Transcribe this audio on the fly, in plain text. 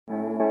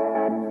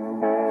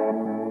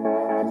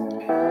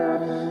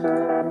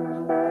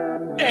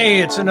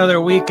Hey, it's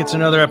another week. It's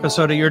another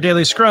episode of Your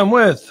Daily Scrum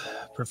with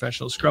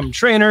professional Scrum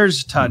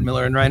trainers, Todd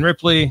Miller and Ryan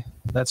Ripley.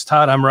 That's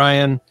Todd. I'm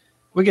Ryan.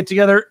 We get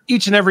together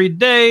each and every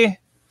day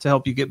to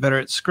help you get better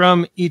at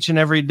Scrum each and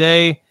every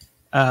day.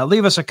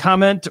 Leave us a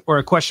comment or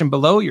a question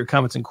below. Your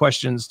comments and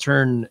questions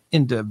turn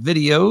into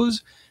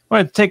videos. I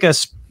want to take a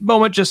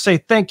moment, just say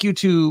thank you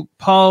to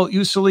Paul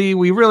Usuli.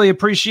 We really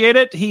appreciate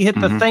it. He hit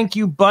the thank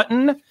you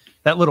button,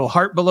 that little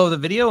heart below the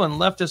video, and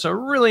left us a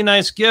really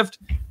nice gift.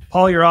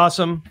 Paul, you're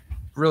awesome.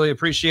 Really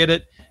appreciate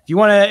it.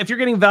 If you're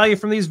getting value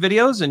from these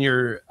videos and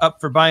you're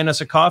up for buying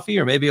us a coffee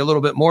or maybe a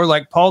little bit more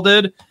like Paul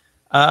did,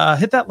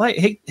 hit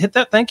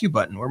that thank you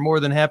button. We're more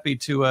than happy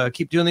to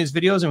keep doing these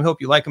videos, and we hope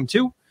you like them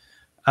too.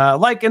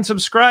 Like and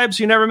subscribe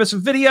so you never miss a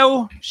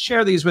video.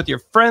 Share these with your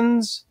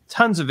friends.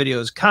 Tons of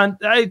videos.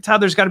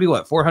 Todd, there's got to be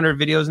 400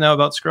 videos now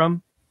about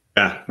Scrum?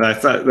 Yeah, I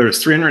thought there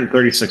was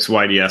 336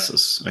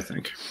 YDSs, I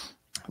think.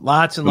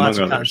 Lots and lots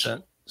of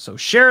content. So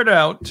share it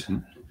out. Mm-hmm.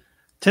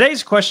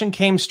 Today's question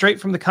came straight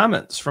from the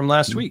comments from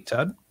last week,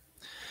 Todd.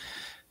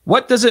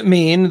 What does it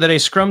mean that a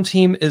Scrum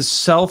team is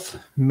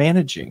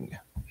self-managing?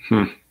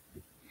 Kind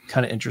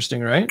of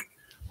interesting, right?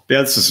 Yeah,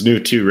 this is new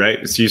too, right?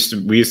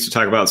 We used to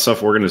talk about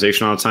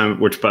self-organization all the time,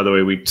 which, by the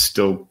way, we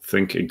still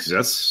think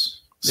exists.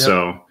 Yep.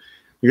 So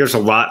there's a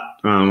lot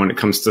when it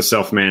comes to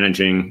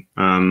self-managing,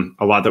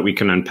 a lot that we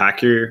can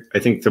unpack here. I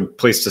think the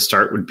place to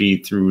start would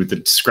be through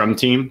the Scrum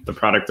team, the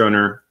product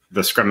owner,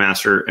 the Scrum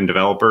Master, and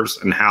developers,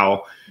 and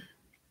how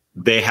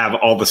they have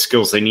all the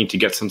skills they need to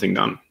get something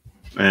done.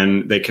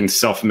 And they can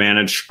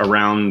self-manage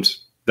around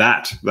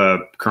that, the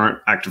current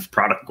active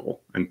product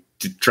goal, and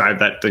to drive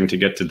that thing to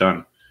get to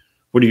done.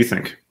 What do you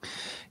think?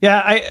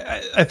 Yeah,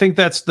 I think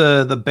that's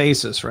the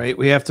basis, right?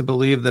 We have to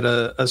believe that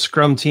a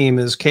Scrum team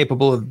is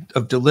capable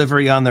of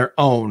delivery on their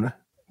own,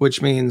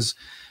 which means,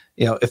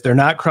 if they're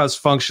not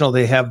cross-functional,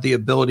 they have the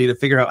ability to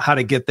figure out how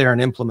to get there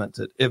and implement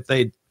it. If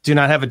they do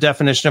not have a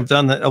definition of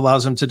done that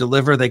allows them to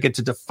deliver, they get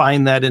to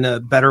define that in a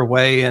better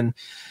way and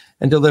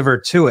deliver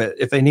to it.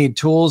 If they need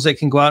tools, they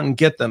can go out and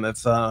get them.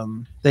 If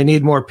they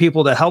need more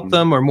people to help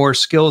them or more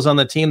skills on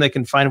the team, they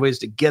can find ways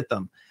to get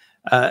them.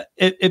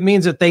 It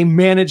means that they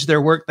manage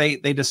their work. They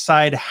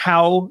decide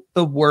how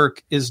the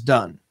work is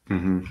done,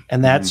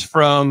 and that's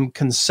from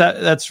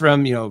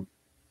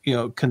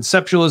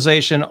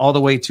conceptualization all the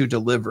way to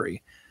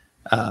delivery.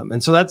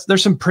 And so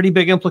there's some pretty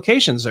big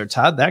implications there,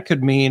 Todd. That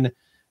could mean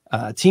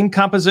team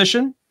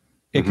composition.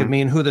 It could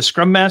mean who the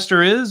Scrum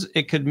Master is.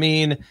 It could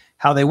mean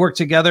how they work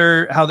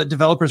together, how the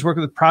developers work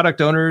with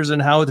product owners,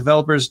 and how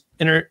developers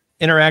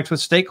interact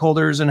with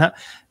stakeholders, and how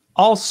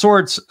all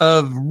sorts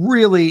of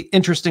really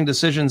interesting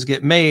decisions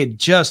get made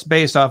just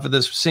based off of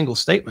this single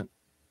statement.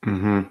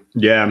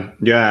 Yeah.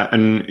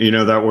 And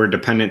that word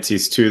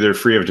dependencies too, they're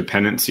free of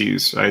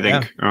dependencies, I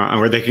think,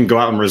 where they can go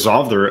out and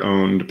resolve their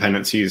own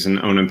dependencies and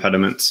own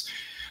impediments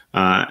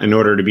in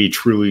order to be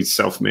truly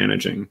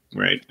self-managing.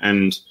 Right.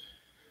 And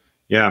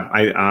yeah,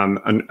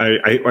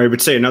 I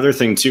would say another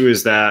thing too,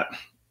 is that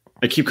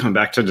I keep coming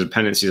back to the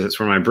dependencies. That's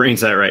where my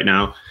brain's at right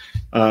now.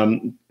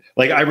 I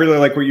really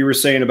like what you were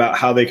saying about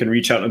how they can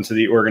reach out into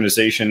the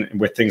organization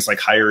with things like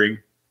hiring,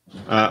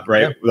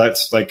 right? Yep.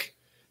 That's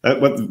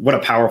what a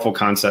powerful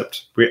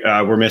concept.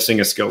 We're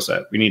missing a skill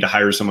set. We need to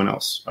hire someone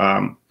else,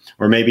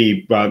 or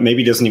maybe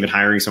it isn't even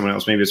hiring someone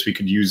else. Maybe we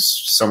could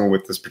use someone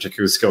with this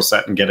particular skill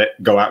set and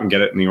go out and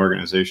get it in the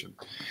organization.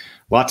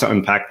 A lot to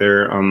unpack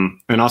there,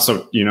 and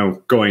also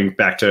going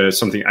back to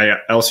something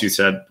else you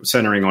said,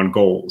 centering on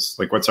goals.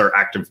 Like, what's our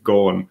active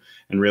goal, and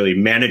really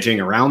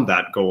managing around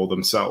that goal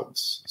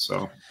themselves.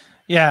 So.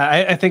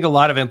 Yeah, I think a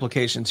lot of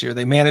implications here.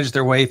 They manage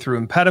their way through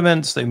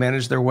impediments. They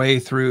manage their way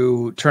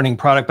through turning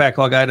product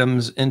backlog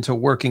items into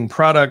working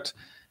product.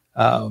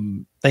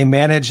 They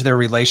manage their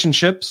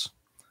relationships.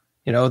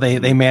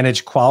 They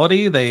manage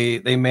quality.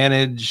 They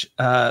manage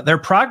their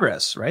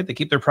progress, right? They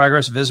keep their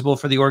progress visible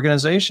for the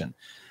organization.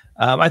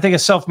 I think a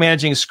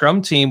self-managing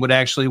Scrum team would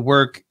actually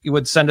work. You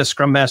would send a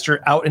Scrum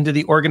Master out into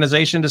the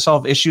organization to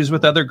solve issues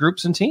with other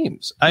groups and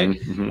teams.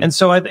 And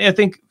so I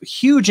think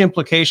huge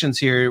implications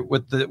here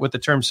with the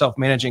term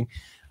self-managing.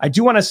 I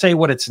do want to say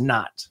what it's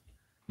not,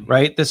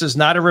 right? This is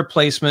not a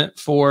replacement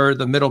for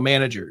the middle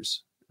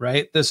managers,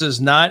 right? This is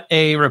not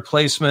a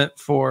replacement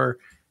for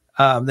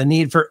the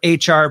need for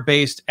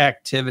HR-based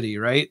activity,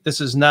 right?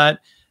 This is not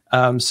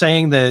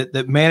saying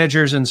that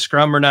managers in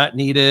Scrum are not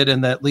needed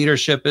and that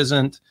leadership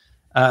isn't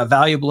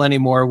valuable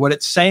anymore. What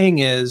it's saying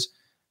is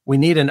we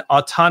need an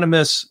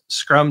autonomous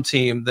Scrum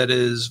team that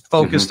is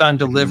focused on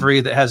delivery,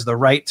 that has the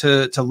right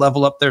to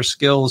level up their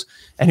skills,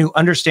 and who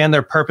understand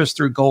their purpose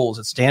through goals.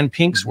 It's Dan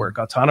Pink's work,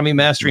 autonomy,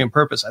 mastery, and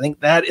purpose. I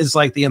think that is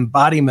like the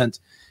embodiment.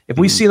 If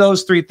we see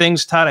those three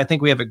things, Todd, I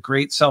think we have a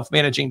great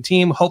self-managing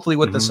team, hopefully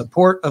with the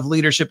support of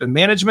leadership and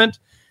management,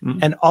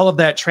 and all of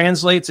that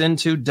translates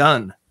into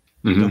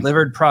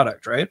delivered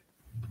product, right?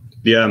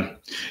 Yeah.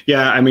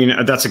 I mean,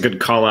 that's a good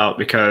call out,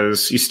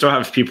 because you still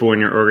have people in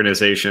your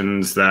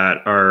organizations that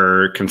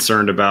are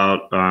concerned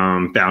about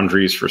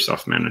boundaries for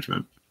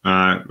self-management,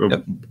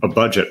 a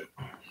budget,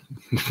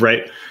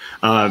 right?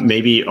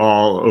 maybe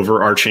all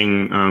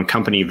overarching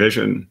company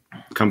vision,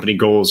 company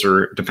goals,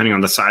 or depending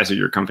on the size of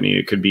your company,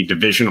 it could be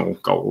divisional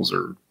goals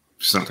or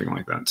something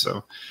like that.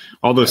 So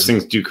all those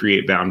things do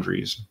create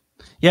boundaries.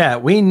 Yeah,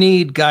 we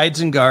need guides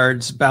and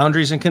guards,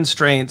 boundaries and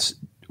constraints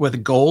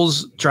with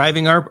goals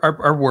driving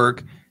our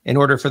work in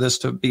order for this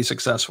to be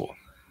successful,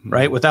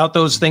 right? Without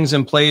those things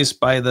in place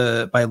by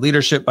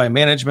leadership, by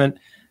management,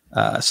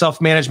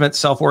 self-management,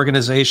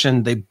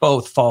 self-organization, they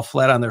both fall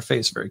flat on their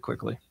face very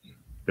quickly.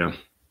 Yeah.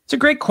 It's a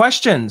great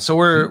question. So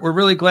we're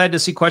really glad to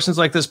see questions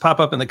like this pop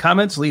up in the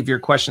comments. Leave your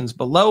questions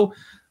below.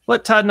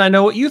 Let Todd and I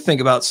know what you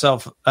think about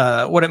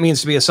what it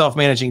means to be a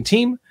self-managing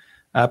team.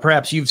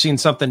 Perhaps you've seen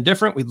something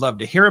different. We'd love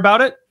to hear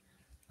about it.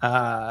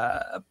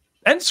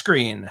 End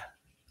screen.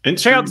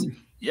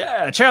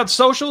 Check out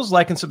socials,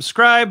 like and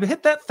subscribe.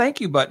 Hit that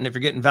thank you button if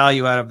you're getting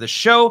value out of the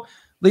show.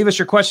 Leave us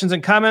your questions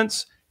and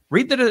comments.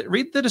 Read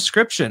the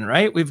description,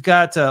 right? We've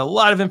got a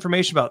lot of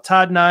information about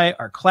Todd and I,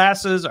 our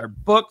classes, our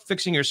book,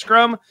 Fixing Your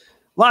Scrum.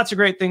 Lots of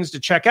great things to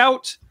check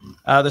out.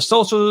 The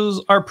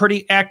socials are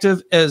pretty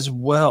active as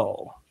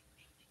well.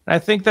 I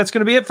think that's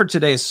going to be it for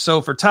today. So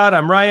for Todd,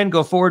 I'm Ryan.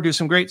 Go forward, do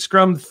some great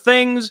Scrum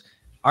things.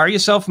 Are you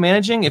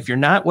self-managing? If you're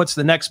not, what's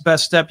the next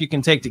best step you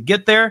can take to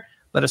get there?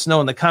 Let us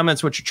know in the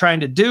comments what you're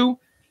trying to do.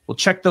 We'll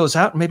check those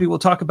out, and maybe we'll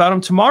talk about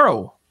them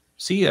tomorrow.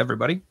 See you,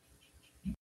 everybody.